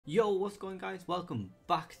Yo, what's going guys? Welcome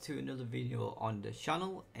back to another video on the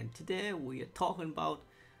channel, and today we are talking about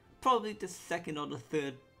probably the second or the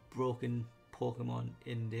third broken Pokemon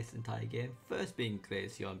in this entire game. First being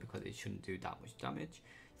Glaceon because it shouldn't do that much damage.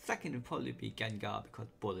 Second would probably be Gengar because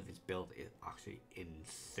both of his build is actually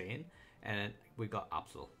insane. And then we got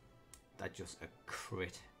Absol. That's just a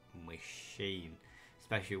crit machine,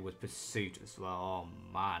 especially with Pursuit as well. Oh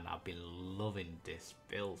man, I've been loving this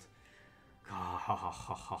build.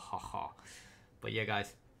 But yeah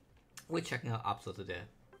guys, we're checking out Absol today.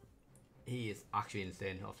 He is actually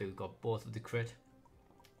insane. Obviously we've got both of the crit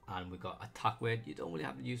and we got attack weight. You don't really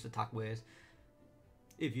have to use attack weight.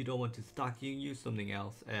 If you don't want to stack, you can use something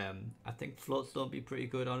else. I think Floatstone would be pretty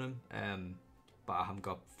good on him, but I haven't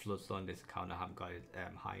got Floatstone this account. I haven't got it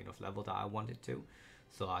high enough level that I wanted to,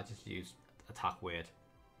 so I just use attack weight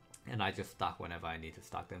and I just stack whenever I need to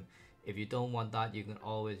stack them. If you don't want that, you can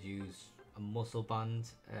always use a muscle band,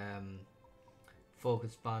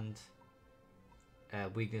 focus band,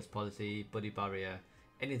 weakness policy, buddy barrier,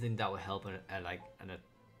 anything that will help a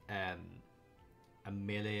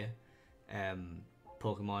melee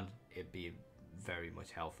Pokemon. It'd be very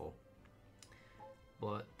much helpful.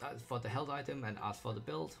 But that's for the health item, and as for the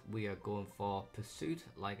build, we are going for Pursuit,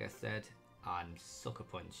 like I said, and Sucker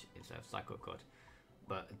Punch instead of Psycho Cut.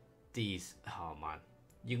 But these, oh man,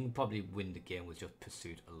 you can probably win the game with just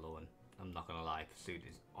Pursuit alone. I'm not gonna lie, Pursuit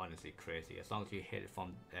is honestly crazy. As long as you hit it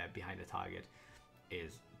from behind the target,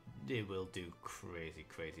 it will do crazy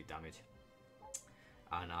damage.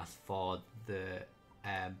 And as for the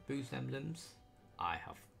boost emblems, I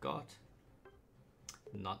have got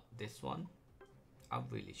not this one. I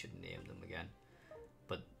really should name them again,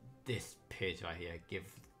 but this page right here give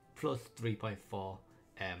plus 3.4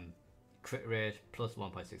 crit rate, plus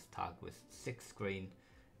 1.6 attack with 6 green,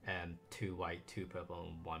 2 white, 2 purple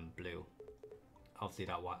and 1 blue. Obviously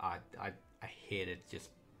that one I hate it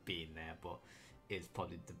just being there, but it's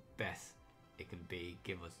probably the best it can be.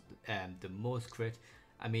 Give us the most crit.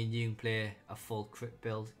 I mean, you can play a full crit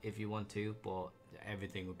build if you want to, but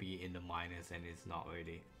everything will be in the minus and it's not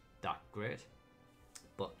really that great.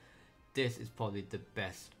 But this is probably the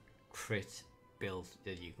best crit build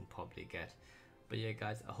that you can probably get. But yeah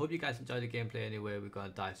guys, I hope you guys enjoyed the gameplay anyway. We're going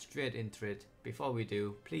to dive straight into it. Before we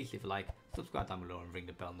do, please leave a like, subscribe down below and ring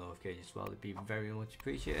the bell notification as well. It'd be very much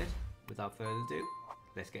appreciated. Without further ado,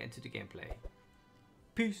 let's get into the gameplay.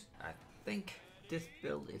 Peace. I think this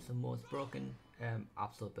build is the most broken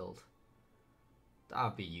Absol build that I'll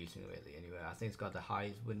be using really anyway. I think it's got the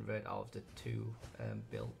highest win rate out of the two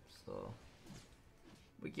builds, so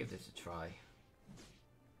we give this a try.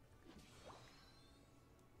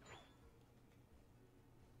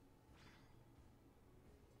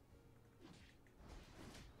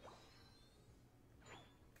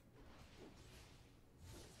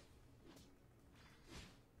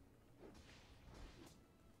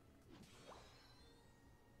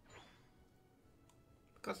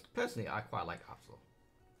 Because personally, I quite like Absol.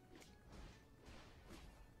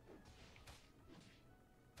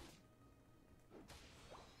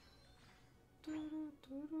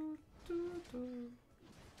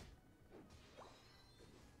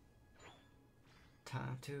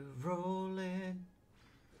 Time to roll in,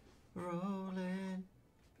 rolling,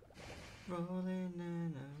 rolling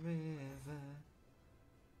in a river.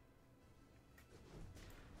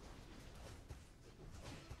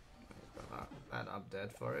 And I'm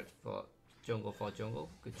dead for it, for jungle.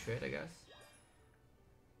 Good trade, I guess.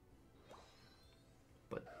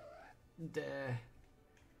 But the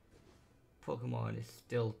Pokemon is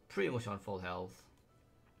still pretty much on full health,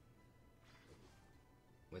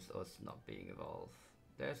 with us not being evolved.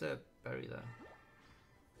 There's a berry there.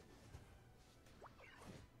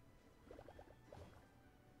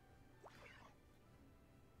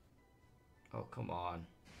 Oh, come on.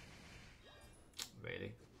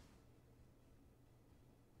 Really?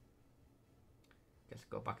 Guess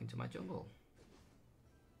go back into my jungle.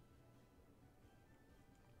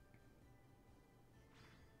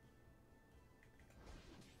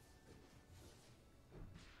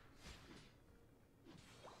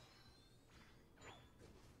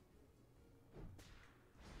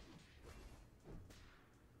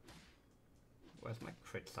 Where's my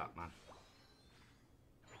crits at, man?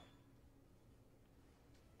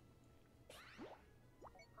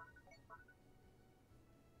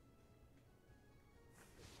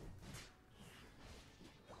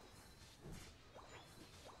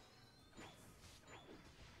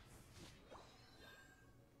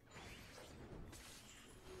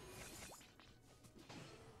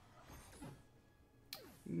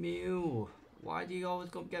 Mew, why do you always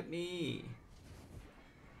come get me?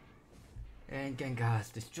 And Gengar's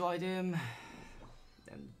destroyed him.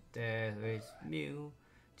 And there is Mew,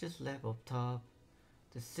 just left up top.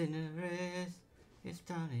 The Cinderace is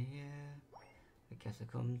down here. I guess I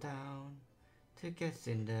come down to get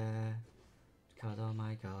Cinder. Because oh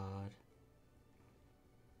my god.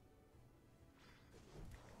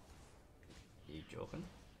 You joking?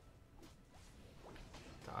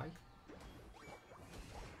 Die. Can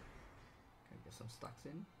I get some stacks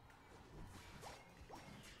in?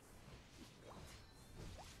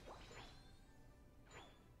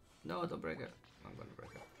 No, don't break it. I'm gonna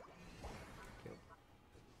break it. Thank you.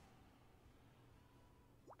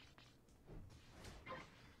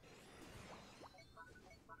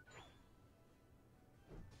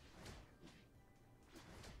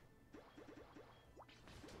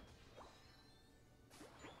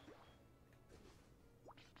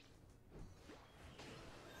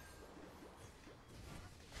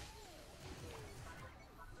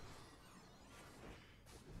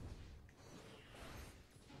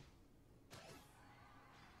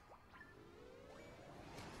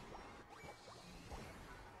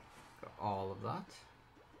 Got all of that.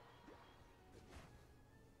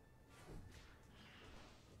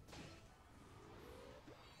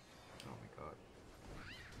 Oh my god.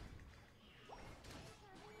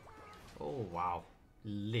 Oh wow.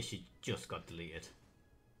 Literally just got deleted.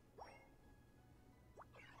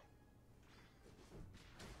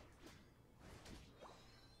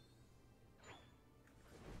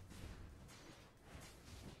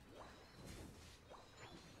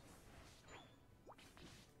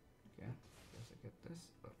 Okay, guess I get this.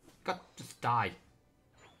 Oh, God, just die.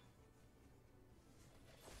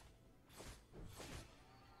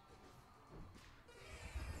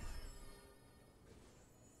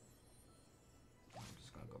 I'm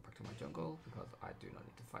just gonna go back to my jungle because I do not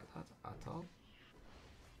need to fight that at all.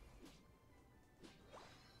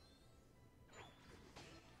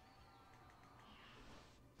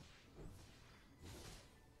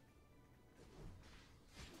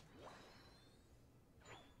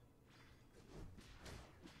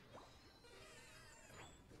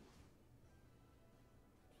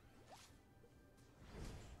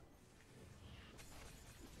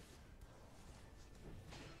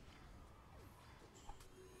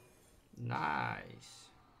 Nice.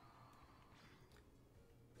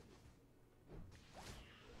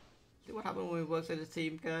 See what happened when we worked as a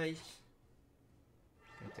team, guys?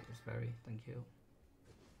 Can I take this berry? Thank you.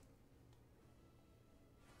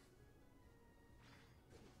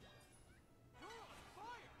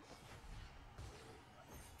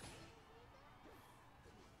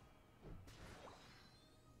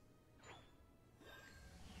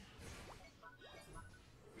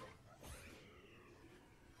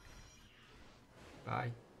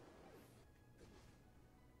 Bye.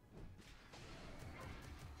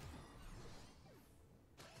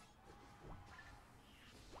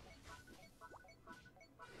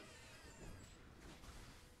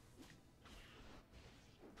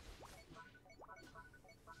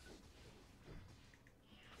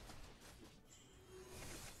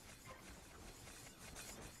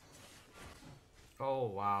 Oh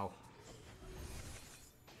wow.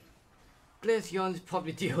 Glaceon is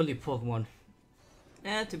probably the only Pokemon.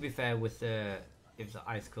 To be fair, with the if it's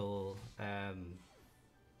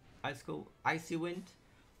icy wind,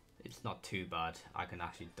 it's not too bad. I can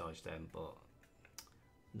actually dodge them, but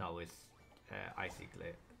no, it's icy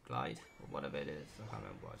glide or whatever it is. I can't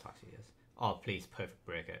remember what it actually is. Oh please, perfect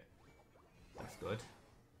break it. That's good.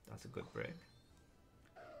 That's a good break.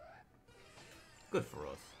 Good for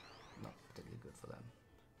us. Not particularly good for them.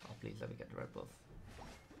 Oh please, let me get the red buff.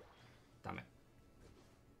 Damn it.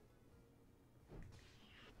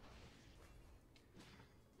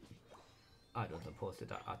 I don't oppose to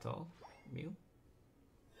that at all. Mew.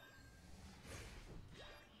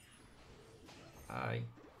 Hi.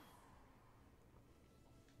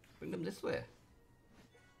 Bring them this way.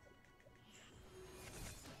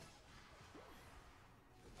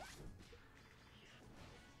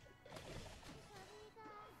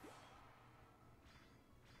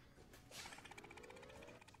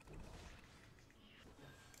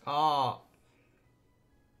 Oh,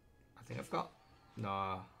 I think I've got.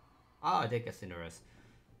 No. Oh, I did get Cinderace.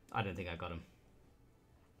 I don't think I got him.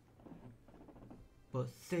 But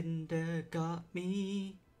Cinder got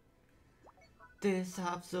me. This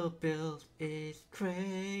Absol build is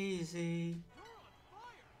crazy.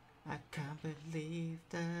 I can't believe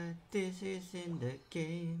that this is in the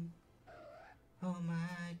game. Oh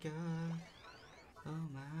my god. Oh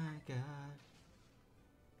my god.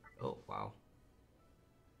 Oh wow.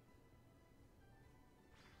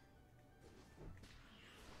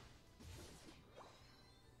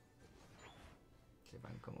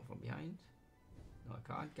 Come from behind. No, I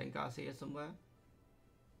can't. Gengar's here somewhere.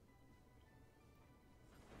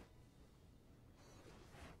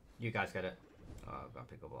 You guys get it. Oh, I've got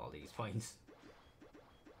to pick up all these points.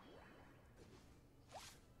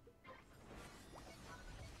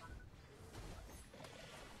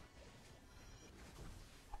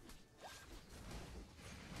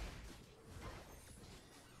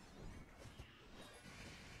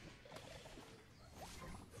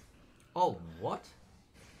 Oh, what?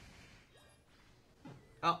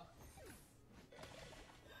 Oh.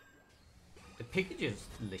 The Pikachu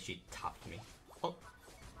literally tapped me. Oh.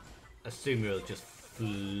 A Sumeru just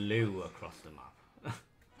flew across the map.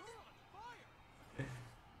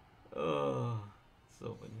 Oh,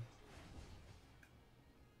 so funny.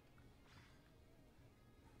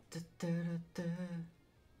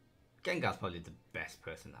 Gengar's probably the best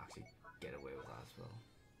person to actually get away with that as well.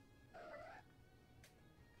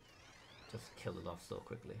 Just kill it off so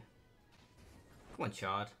quickly. Come on,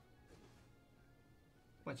 Chard.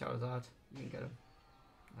 Come on, Charizard. You can get him.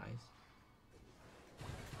 Nice.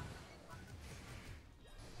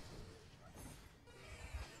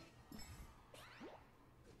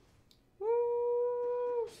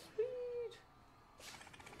 Woo! Speed!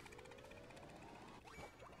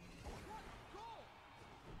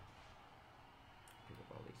 Pick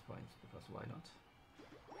up all these points because why not?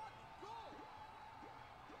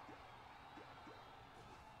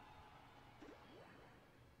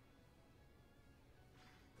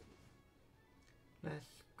 Let's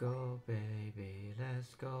go, baby,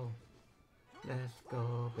 let's go. Let's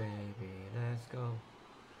go, baby, let's go.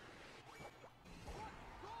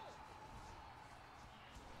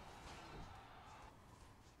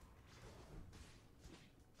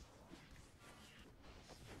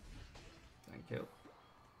 Thank you.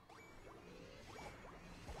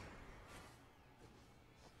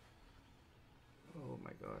 Oh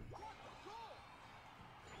my god.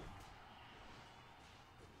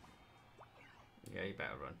 Yeah, you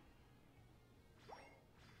better run.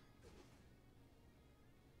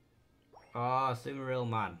 Oh, Sumeru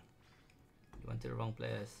man. You went to the wrong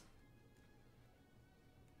place.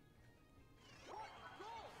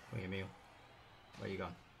 Come here, Mew. Where you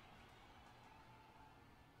gone?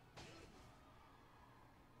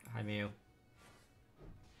 Hi, Mew.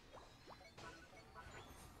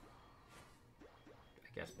 I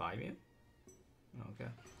guess bye, Mew.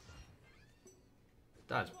 Okay.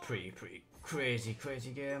 That's pretty crazy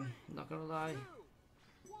game. Not gonna lie.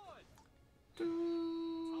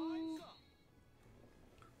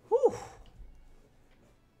 Whew.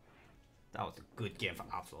 That was a good game for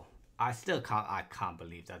Absol. I can't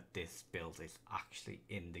believe that this build is actually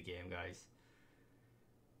in the game, guys.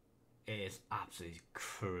 It is absolutely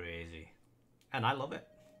crazy. And I love it.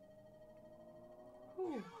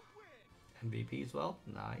 Whew. MVP as well.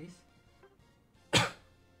 Nice.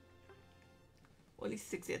 Only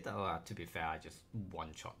 6-8 though. To be fair, I just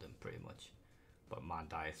one-shot them pretty much. But man,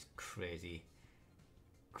 that is crazy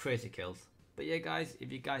kills. But yeah, guys,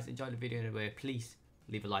 if you guys enjoyed the video anyway, please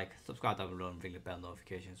leave a like, subscribe down below, and ring the bell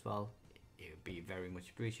notification as well. It would be very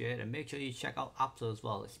much appreciated. And make sure you check out Absol as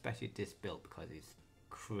well, especially this build because it's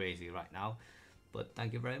crazy right now. But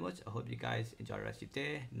thank you very much. I hope you guys enjoy the rest of your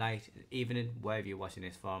day, night, evening, wherever you're watching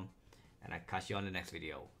this from. And I'll catch you on the next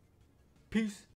video. Peace.